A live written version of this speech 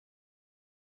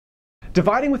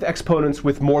Dividing with exponents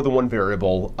with more than one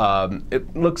variable,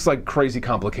 it looks like crazy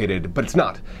complicated, but it's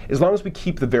not. As long as we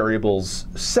keep the variables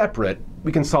separate,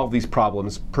 we can solve these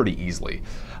problems pretty easily.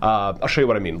 I'll show you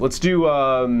what I mean. Let's do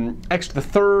x to the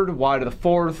third, y to the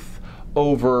fourth,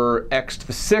 over x to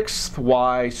the sixth,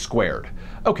 y squared.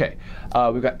 Okay,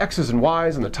 we've got x's and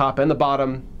y's on the top and the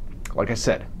bottom. Like I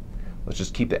said, let's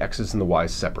just keep the x's and the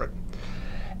y's separate.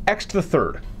 X to the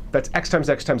third, that's x times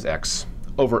x times x,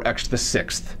 over x to the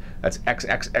sixth. That's x,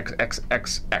 x, x, x,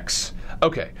 x, x.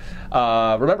 Okay,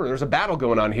 remember there's a battle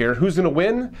going on here. Who's gonna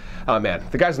win? Man,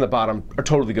 the guys on the bottom are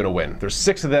totally gonna win. There's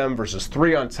 6 of them versus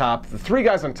 3 on top. The 3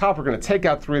 guys on top are gonna take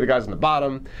out 3 of the guys on the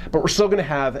bottom, but we're still gonna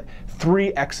have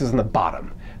 3 x's on the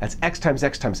bottom. That's x times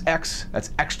x times x,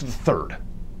 that's x to the third.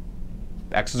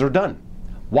 The x's are done.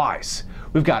 Y's,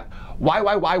 we've got y,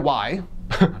 y, y, y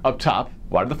up top,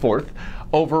 y to the fourth,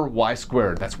 over y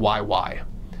squared, that's y, y.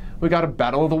 We got a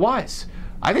battle of the y's.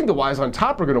 I think the y's on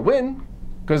top are going to win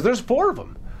because there's 4 of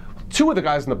them. 2 of the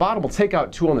guys on the bottom will take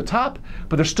out 2 on the top,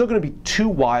 but there's still going to be 2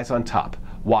 y's on top.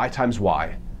 Y times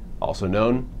y, also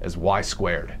known as y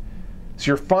squared. So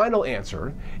your final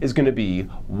answer is going to be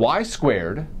y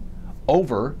squared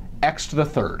over x to the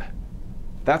third.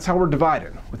 That's how we're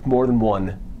divided with more than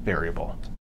one variable.